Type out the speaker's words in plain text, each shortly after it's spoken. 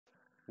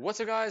What's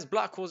up guys,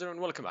 Blackwar here and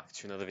welcome back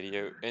to another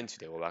video, and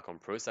today we're back on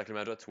Pro Cycling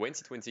Manager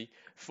 2020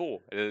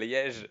 for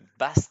Liège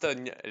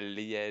Bastogne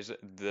Liège,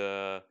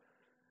 the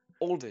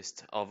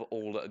oldest of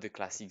all the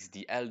classics,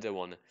 the elder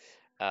one,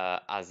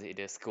 as it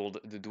is called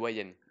the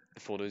Doyenne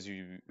for those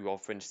who are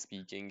French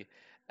speaking,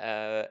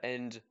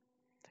 and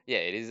yeah,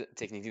 it is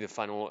technically the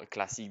final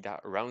classic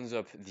that rounds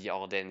up the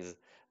Ardennes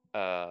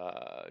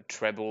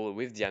treble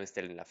with the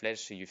Amstel and La Flèche.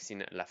 So you've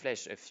seen La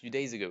Flèche a few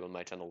days ago on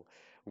my channel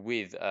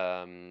with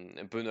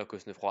Benoît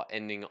Cosnefroy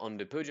ending on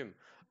the podium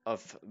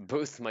of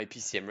both my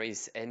PCM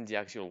race and the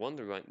actual one,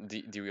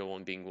 the real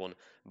one being won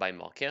by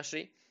Marc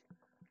Hirschi.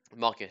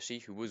 Marc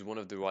Hirschi, who was one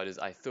of the riders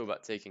I thought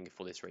about taking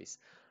for this race.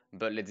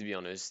 But let's be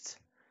honest,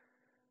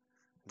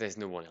 there's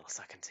no one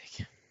else I can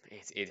take.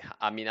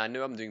 I mean, I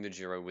know I'm doing the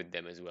Giro with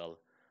them as well.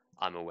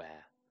 I'm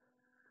aware.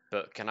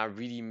 But can I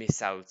really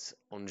miss out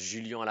on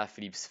Julian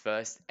Alaphilippe's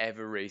first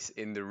ever race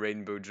in the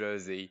rainbow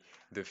jersey?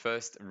 The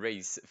first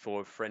race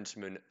for a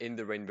Frenchman in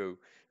the rainbow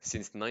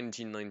since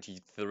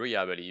 1993,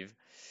 I believe.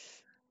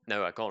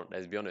 No, I can't,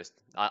 let's be honest.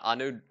 I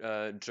know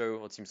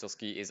Joe on Team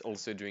Soski is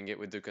also doing it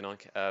with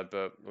Deceuninck,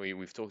 but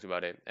we've talked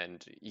about it,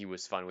 and he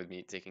was fine with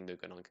me taking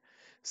Deceuninck.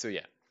 So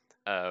yeah.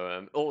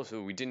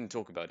 Also, we didn't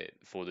talk about it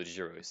for the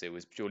Giro, so it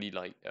was purely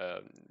like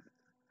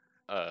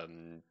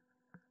um,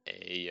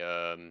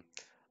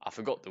 I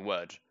forgot the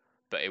word,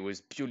 but it was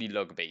purely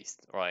log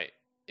based, right?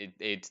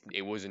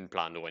 It wasn't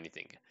planned or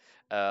anything.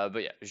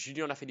 But yeah,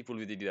 Julian Alaphilippe pour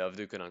le leader of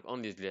Deceuninck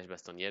on Liège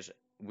Bastogne Liège,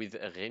 with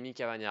Rémi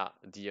Cavagna,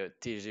 the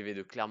TGV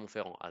de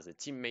Clermont-Ferrand, as a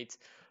teammate,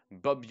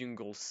 Bob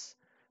Jungels,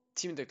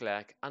 Tim de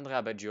Klerk,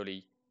 Andrea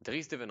Baggioli,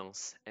 Dries de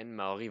Venance, and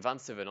Maori van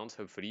Sevenant.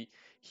 Hopefully,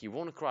 he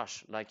won't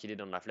crash like he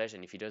did on La Flèche,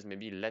 and if he does,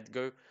 maybe let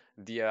go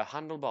the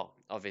handlebar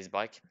of his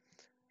bike.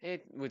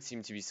 It would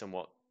seem to be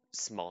somewhat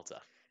smarter.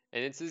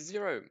 And it's a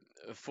 0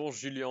 for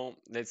Julian.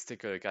 Let's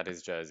take a look at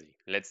his jersey.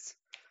 Let's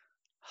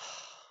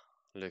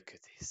look at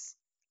this.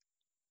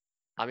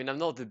 I mean, I'm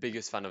not the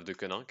biggest fan of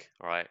Deceuninck,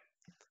 alright?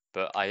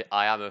 But I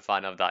am a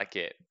fan of that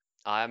kit.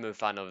 I am a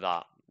fan of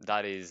that.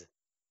 That is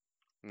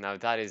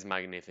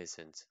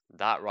magnificent.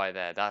 That right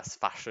there, that's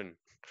fashion.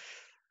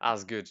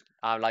 That's good.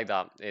 I like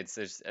that. It's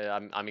just,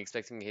 I'm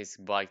expecting his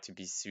bike to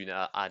be soon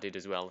added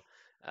as well.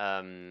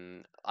 I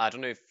don't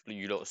know if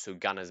you lot saw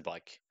Ganna's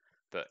bike,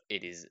 but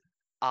it is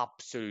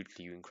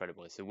absolutely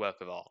incredible. It's a work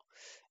of art.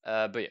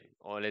 But yeah,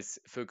 let's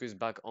focus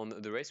back on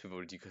the race. We've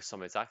already got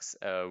some attacks.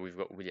 We've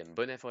got William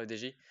Bonnet for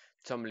FDG,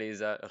 Tom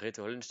Laser,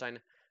 Reto Hollenstein,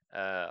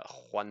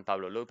 Juan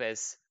Pablo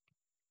Lopez,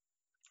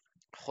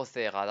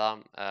 Jose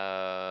Rada.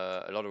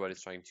 A lot of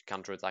riders trying to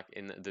counterattack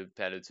in the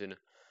peloton.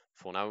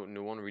 For now,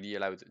 no one really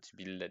allowed to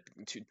be led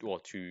to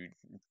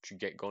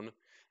get gone.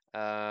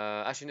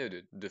 Actually,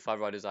 no, the 5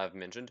 riders I've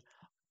mentioned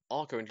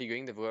are currently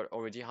going. They've got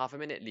already half a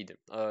minute lead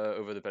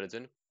over the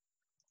peloton.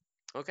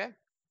 Okay,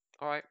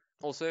 all right.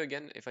 Also,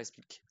 again, if I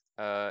speak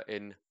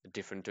in a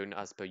different tone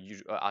as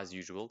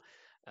usual,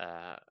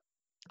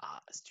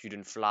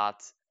 student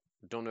flat.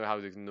 Don't know how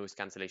the noise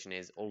cancellation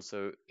is.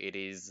 Also, it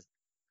is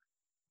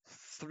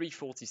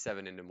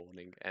 3:47 in the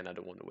morning, and I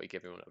don't want to wake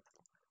everyone up.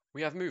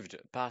 We have moved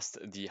past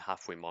the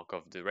halfway mark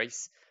of the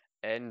race,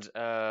 and 2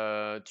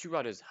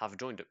 riders have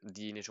joined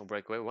the initial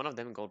breakaway. One of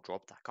them got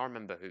dropped. I can't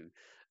remember who,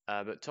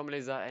 but Tom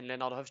Leza and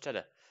Leonard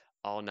Hofstede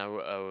are now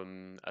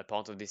a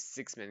part of this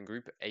 6-man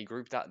group, a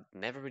group that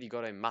never really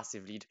got a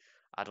massive lead.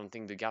 I don't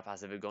think the gap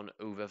has ever gone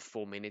over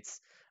 4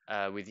 minutes,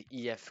 with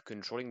EF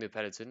controlling the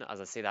peloton.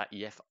 As I say that,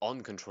 EF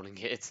on controlling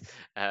it,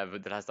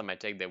 but the last time I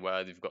checked, they've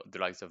got the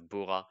likes of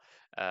Bora.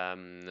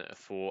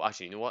 For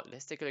actually, you know what?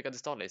 Let's take a look at the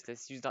start list.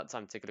 Let's use that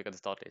time to take a look at the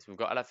start list. We've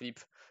got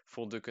Alaphilippe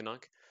for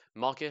Deceuninck,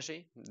 Marc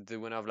Hirschi, the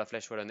winner of La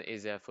Flèche Wallonne,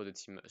 is there for the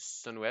team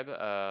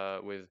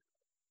Sunweb, with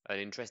an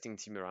interesting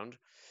team around.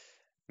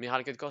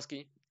 Michal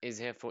Kwiatkowski is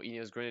here for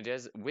Ineos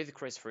Grenadiers with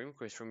Chris Froome.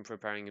 Chris Froome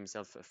preparing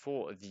himself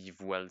for the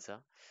Vuelta.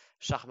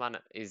 Schachmann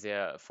is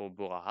here for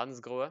Bora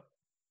Hansgrohe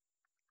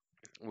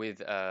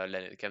with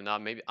Leonard Kemna.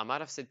 Maybe I might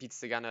have said Pete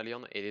Sagan early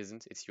on. It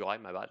isn't. It's Uri.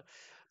 My bad.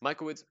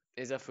 Michael Woods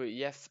is there for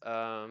EF.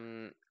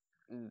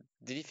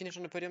 Did he finish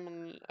on the podium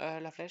on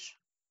La Flèche?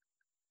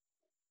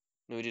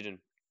 No, he didn't.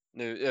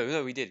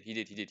 No, he did.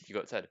 He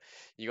got third.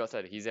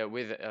 He's there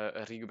with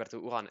Rigoberto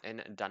Urán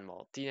and Dan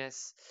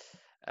Martinez.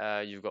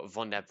 You've got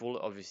Van der Poel,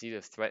 obviously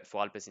the threat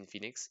for Alpecin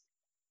Phoenix.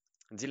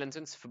 Dylan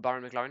Tuns for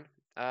Barron McLaren.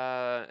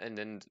 And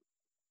then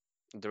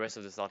the rest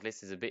of the start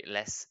list is a bit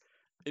less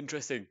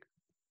interesting,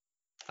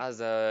 as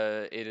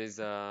it is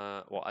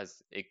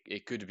as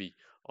it could be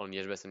on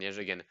Liège Bastogne Liège.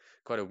 Again,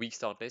 quite a weak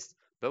start list,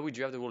 but we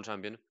do have the world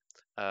champion.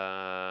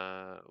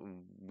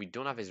 We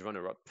don't have his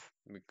runner-up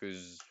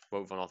because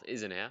Wout van Aert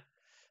isn't here.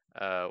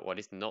 Well, at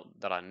least not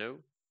that I know.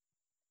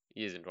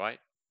 He isn't, right?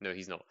 No,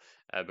 he's not.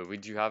 But we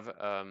do have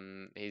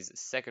his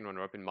second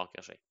runner-up in Marc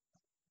Hirschi.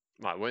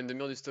 Right, we're in the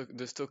middle of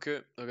the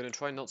Stoker. I'm going to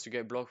try not to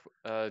get blocked.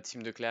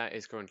 Tim de Klerk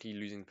is currently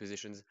losing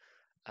positions,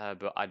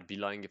 but I'd be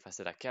lying if I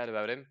said I cared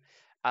about him.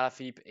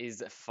 Alaphilippe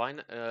is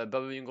fine.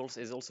 Bobby Jungels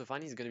is also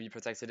fine. He's going to be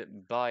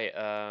protected by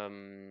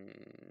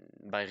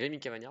Rémi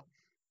Cavagna.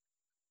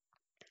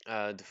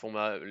 the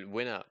former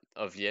winner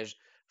of Liège,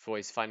 for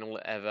his final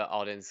ever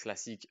Ardennes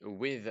Classic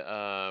with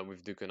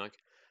Deceuninck,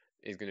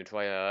 is going to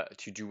try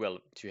to do well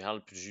to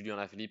help Julian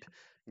Alaphilippe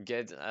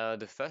get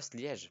the first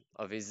Liège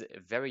of his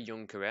very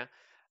young career.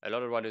 A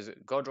lot of riders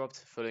got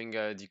dropped following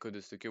the Côte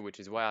de Stoke, which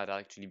is why I'd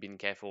actually been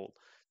careful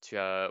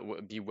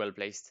to be well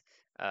placed.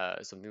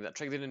 Something that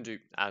Trek didn't do,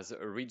 as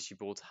Richie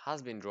Port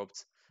has been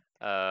dropped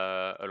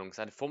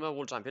alongside former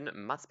world champion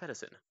Mats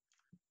Pedersen.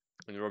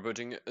 And we're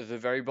approaching the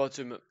very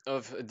bottom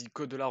of the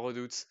Côte de la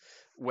Redoute,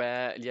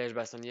 where Liège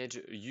Bastogne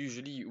Liège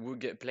usually would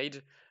get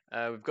played.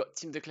 We've got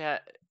Team Declare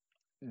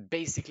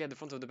basically at the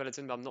front of the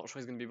peloton, but I'm not sure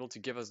he's going to be able to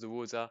give us the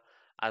water.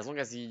 As long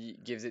as he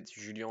gives it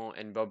to Julian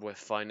and Bob, we're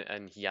fine,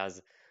 and he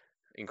has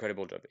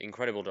incredible job,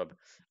 incredible job.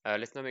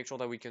 Let's now make sure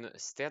that we can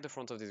stay at the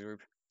front of this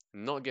group,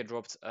 not get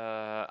dropped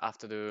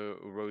after the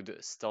road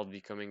start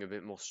becoming a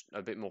bit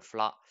more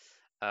flat.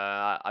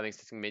 I'm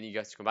expecting many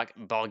guys to come back.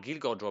 Barguil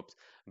got dropped.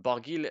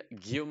 Barguil,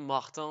 Guillaume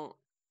Martin,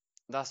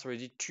 that's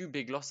already 2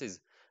 big losses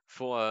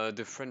for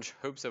the French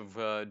hopes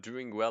of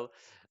doing well.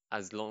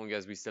 As long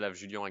as we still have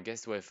Julian, I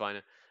guess we're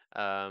fine.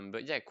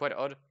 But yeah, quite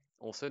odd.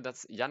 Also,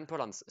 that's Jan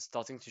Polans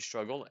starting to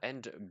struggle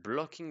and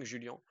blocking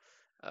Julian.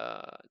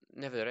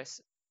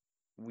 Nevertheless,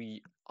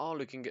 we are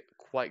looking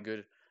quite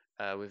good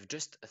with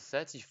just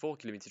 34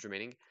 kilometers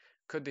remaining.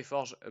 Côte des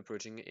Forges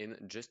approaching in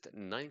just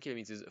 9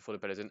 kilometers for the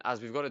peloton. As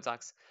we've got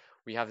attacks,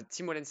 we have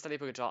Tim Wellens, Tadej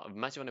Pogačar,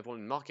 Mathieu Van Der Poel,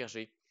 and Marc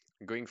Hirschi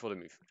going for the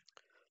move.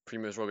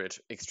 Primož Roglic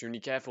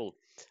extremely careful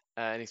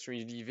and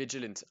extremely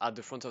vigilant at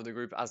the front of the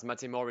group as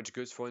Matej Moric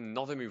goes for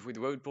another move with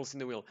Wout Poels in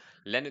the wheel.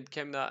 Leonard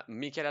Kemna,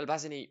 Mikel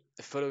Albazini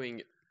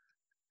following.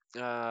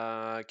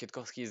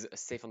 Kwiatkowski is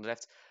safe on the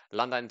left.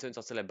 Landa and Teuns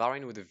are still at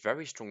Bahrain with a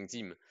very strong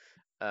team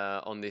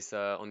on this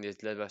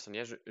Liège Bastogne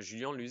Liège.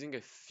 Julian losing a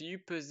few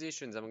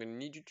positions. I'm going to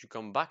need you to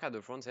come back at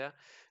the front here.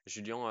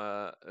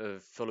 Julian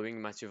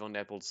following Mathieu Van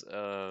Der Poel's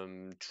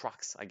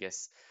tracks, I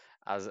guess,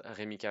 as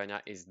Rémi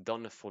Cavagna is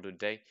done for the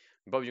day.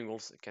 Bob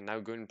Jungels can now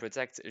go and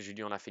protect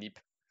Julian Alaphilippe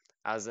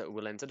as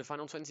we'll enter the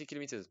final 20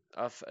 kilometers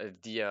of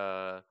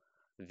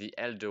the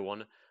elder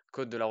one,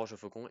 Côte de la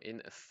Roche-au-Faucon,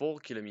 in 4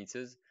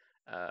 kilometers,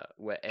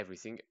 where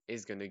everything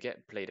is going to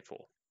get played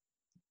for.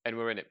 And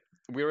we're in it.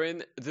 We're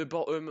in the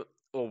bottom,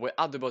 or we're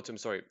at the bottom,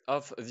 sorry,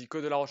 of the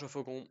Côte de la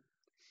Roche-au-Faucon.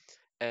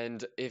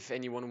 And if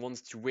anyone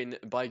wants to win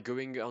by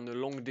going on a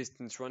long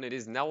distance run, it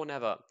is now or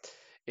never.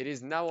 It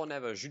is now or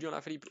never. Julian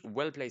Alaphilippe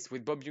well placed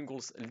with Bob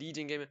Jungels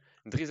leading him.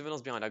 Dries de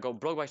Venance behind. I got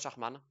blocked by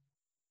Schachmann,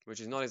 which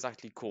is not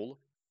exactly cool.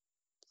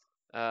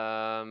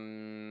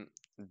 Dries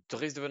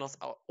de Venance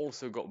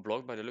also got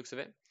blocked by the looks of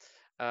it.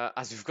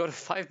 As we've got a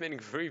 5-man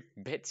group,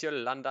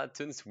 Bettiol, Landa,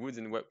 Teuns, Woods,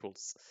 and Wout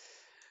Poels.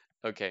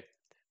 Okay,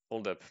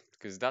 hold up,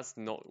 because that's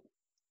not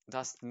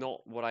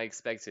what I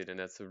expected, and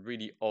that's a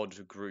really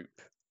odd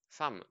group.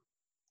 Fam,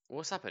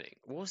 what's happening?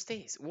 What's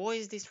this? What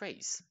is this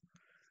race?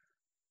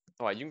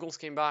 Alright, Jungels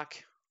came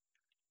back.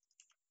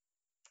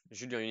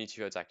 Julian, you need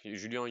to attack.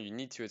 Julian, you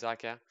need to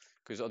attack here,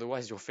 because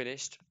otherwise you're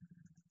finished.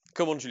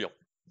 Come on, Julian.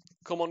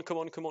 Come on, come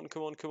on, come on,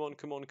 come on, come on,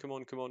 come on, come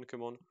on, come on,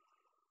 come on.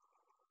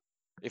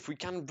 If we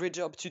can bridge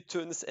up to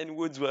Teuns and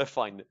Woods, we're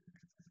fine.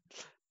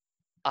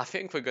 I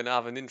think we're going to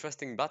have an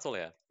interesting battle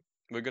here.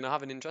 We're going to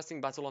have an interesting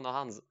battle on our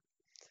hands.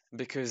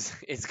 Because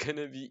it's going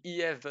to be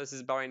EF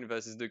versus Bahrain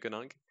versus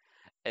Deceuninck.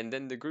 And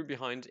then the group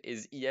behind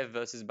is EF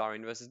versus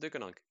Bahrain versus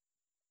Deceuninck.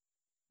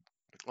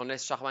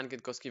 Unless Schachmann,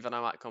 Kwiatkowski, Van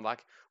Aert come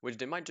back, which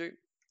they might do.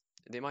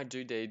 They might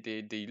do.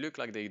 They look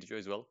like they do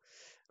as well.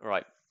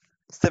 Alright.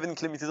 7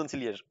 kilometers until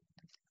Liège.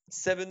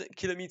 7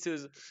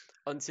 kilometers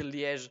until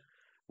Liège.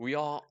 We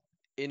are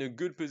in a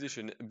good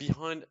position.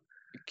 Behind,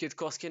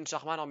 Kwiatkowski and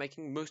Schachmann are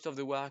making most of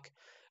the work.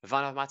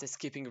 Van Aert is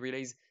skipping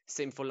relays.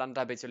 Same for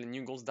Landa, Bettiol, and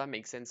Jungels. That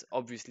makes sense,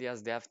 obviously,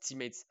 as they have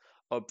teammates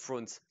up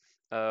front,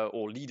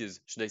 or leaders,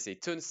 should I say.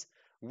 Teuns,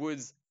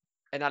 Woods,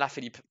 and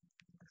Alaphilippe.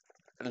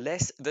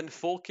 Less than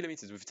 4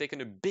 kilometers. We've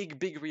taken a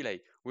big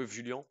relay with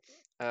Julian.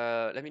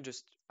 Let me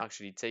just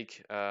actually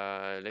take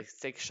let's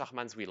take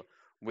Schachmann's wheel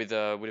with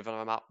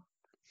Van Aert.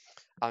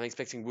 I'm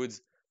expecting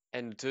Woods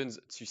and Teuns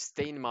to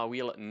stay in my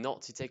wheel,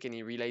 not to take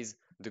any relays.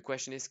 The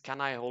question is, can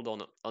I hold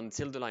on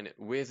until the line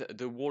with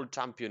the world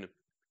champion?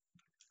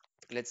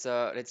 Let's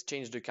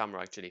change the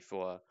camera actually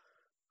for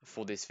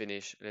this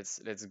finish.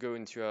 Let's go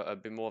into a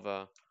bit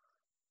more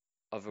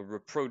of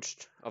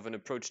an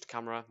approached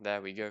camera.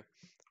 There we go.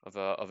 Of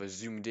a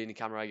zoomed in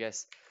camera, I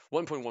guess.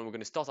 1.1. We're going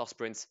to start our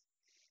sprint,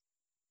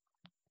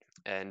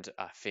 and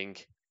I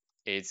think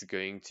it's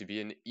going to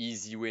be an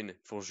easy win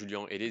for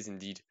Julian. It is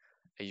indeed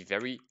a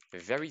very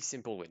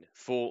simple win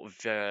for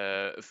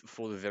the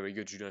very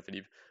good Julian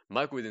Alaphilippe.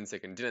 Mark Wood in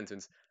second, Dylan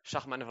Teuns,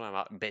 Schachmann, Van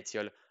Aert,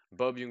 Bettiol,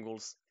 Bob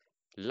Jungels,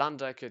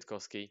 Landa,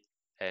 Kwiatkowski,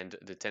 and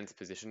the 10th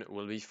position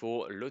will be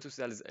for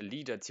Lotto's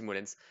leader Tim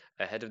Wellens,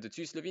 ahead of the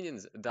 2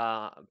 Slovenians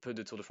that put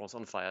the Tour de France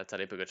on fire,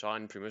 Tadej Pogačar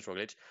and Primož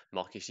Roglic.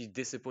 Marc Hirschi's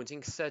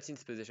disappointing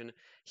 13th position.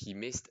 He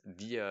missed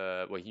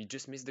the he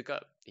just missed the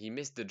cut. He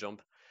missed the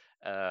jump.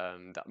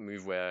 That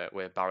move where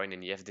Bahrain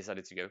and EF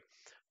decided to go,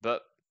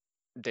 but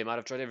they might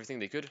have tried everything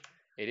they could.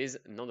 It is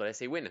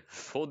nonetheless a win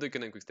for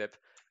Deceuninck Quickstep,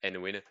 and a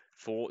win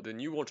for the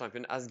new world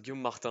champion as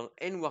Guillaume Martin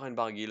and Warren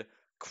Barguil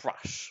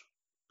crash.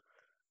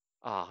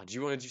 Do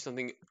you want to do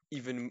something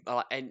even...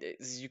 and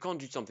you can't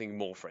do something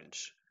more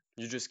French.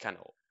 You just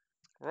cannot.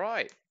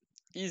 Right.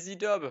 Easy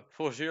dub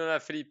for Julian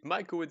Philippe.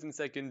 Michael Woods in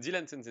second.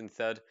 Dylan Tons in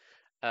third.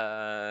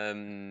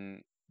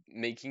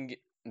 Making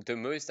the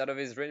most out of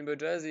his rainbow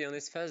jersey on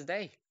his first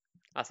day.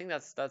 I think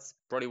that's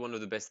probably one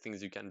of the best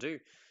things you can do.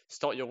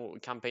 Start your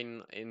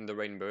campaign in the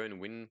rainbow and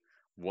win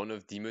one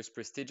of the most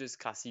prestigious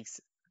classics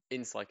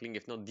in cycling,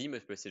 if not the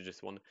most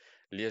prestigious one,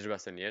 Liège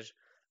Bastogne Liège.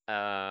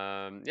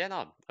 Yeah,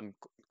 no, I'm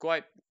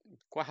quite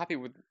happy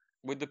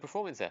with the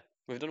performance there.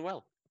 We've done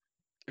well.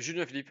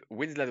 Julian Philippe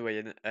wins la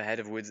Doyenne ahead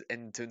of Woods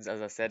and Tons,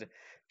 as I said.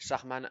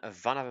 Sharman,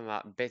 Van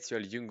Avermaet,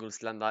 Bettiol,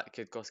 Jungels, Landa,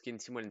 Kwiatkowski, and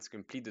Tim Wellens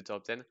complete the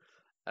top 10.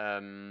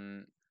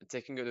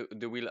 Taking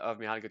the wheel of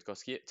Michal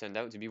Kwiatkowski turned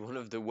out to be one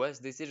of the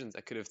worst decisions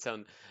I could have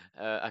done.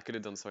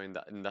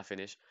 In that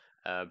finish.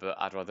 But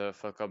I'd rather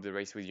fuck up the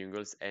race with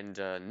Jungels and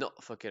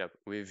not fuck it up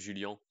with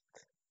Julian.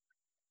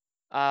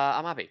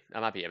 I'm happy.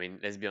 I mean,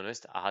 let's be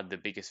honest. I had the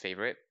biggest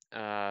favorite.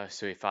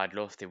 So if I'd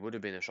lost, it would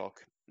have been a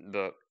shock.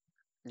 But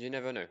you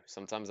never know.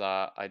 Sometimes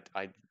I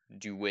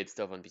do weird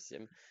stuff on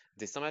PCM.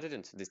 This time I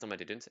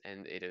didn't.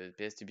 And it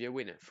appears to be a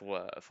winner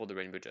for the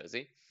rainbow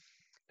jersey.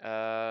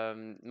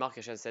 Mark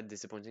Echel said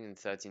disappointing in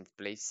 13th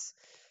place.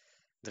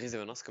 Dries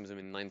Evenaars comes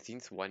in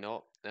 19th. Why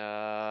not?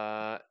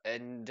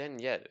 And then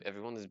yeah,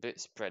 everyone is a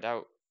bit spread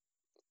out.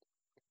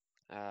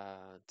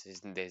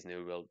 There's no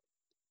real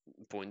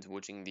point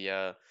watching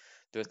the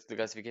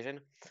classification.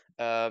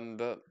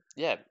 But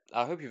yeah,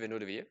 I hope you've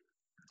enjoyed the video.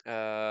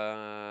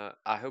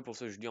 I hope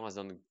also Julian has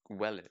done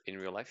well in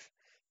real life,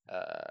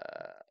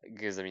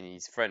 because I mean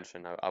he's French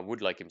and I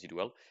would like him to do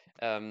well.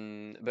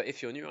 But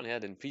if you're new on here,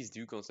 then please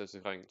do consider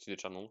subscribing to the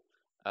channel.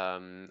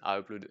 I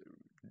upload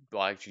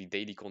actually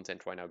daily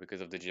content right now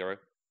because of the Giro.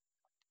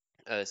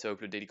 So I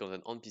upload daily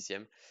content on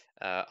PCM.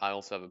 I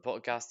also have a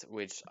podcast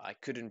which I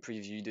couldn't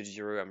preview the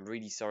Giro. I'm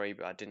really sorry,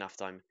 but I didn't have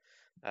time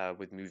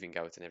with moving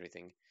out and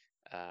everything.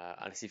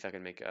 I'll see if I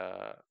can make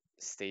a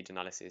stage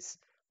analysis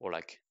or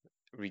like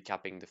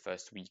recapping the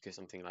first week or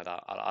something like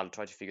that. I'll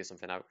try to figure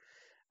something out,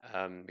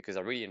 because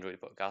I really enjoy the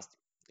podcast.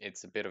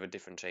 It's a bit of a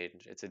different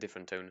change. It's a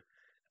different tone,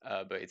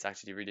 but it's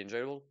actually really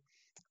enjoyable.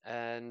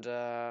 And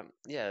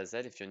yeah, as I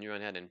said, if you're new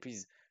on here, then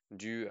please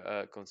do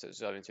consider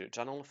subscribing to the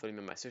channel. Follow me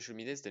on my social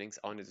medias. The links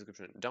are in the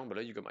description down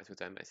below. You got my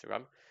Twitter and my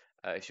Instagram.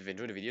 If you've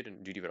enjoyed the video,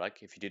 then do leave a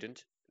like. If you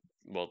didn't,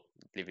 well,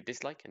 leave a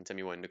dislike and tell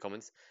me why in the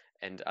comments,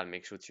 and I'll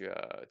make sure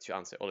to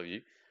answer all of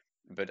you.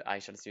 But I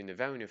shall see you in the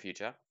very near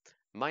future.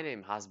 My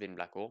name has been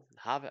Blackwar.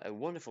 Have a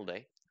wonderful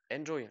day.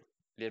 Enjoy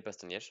Liège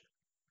Bastogne Liège,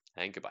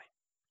 and goodbye.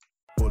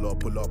 Pull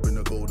up in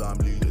the gold, I'm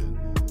leading.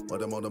 But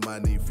them other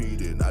man need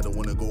feeding. I don't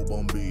wanna go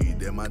Bombay.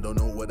 Them I don't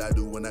know what I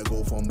do when I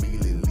go from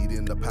Wheeling.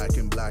 Leading the pack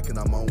in black and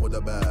I'm on with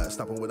the bat.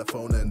 Snapping with a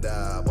phone and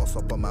dab. Boss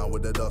up a man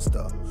with a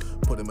duster.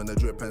 Put him in the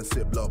drip and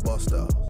sip blockbuster.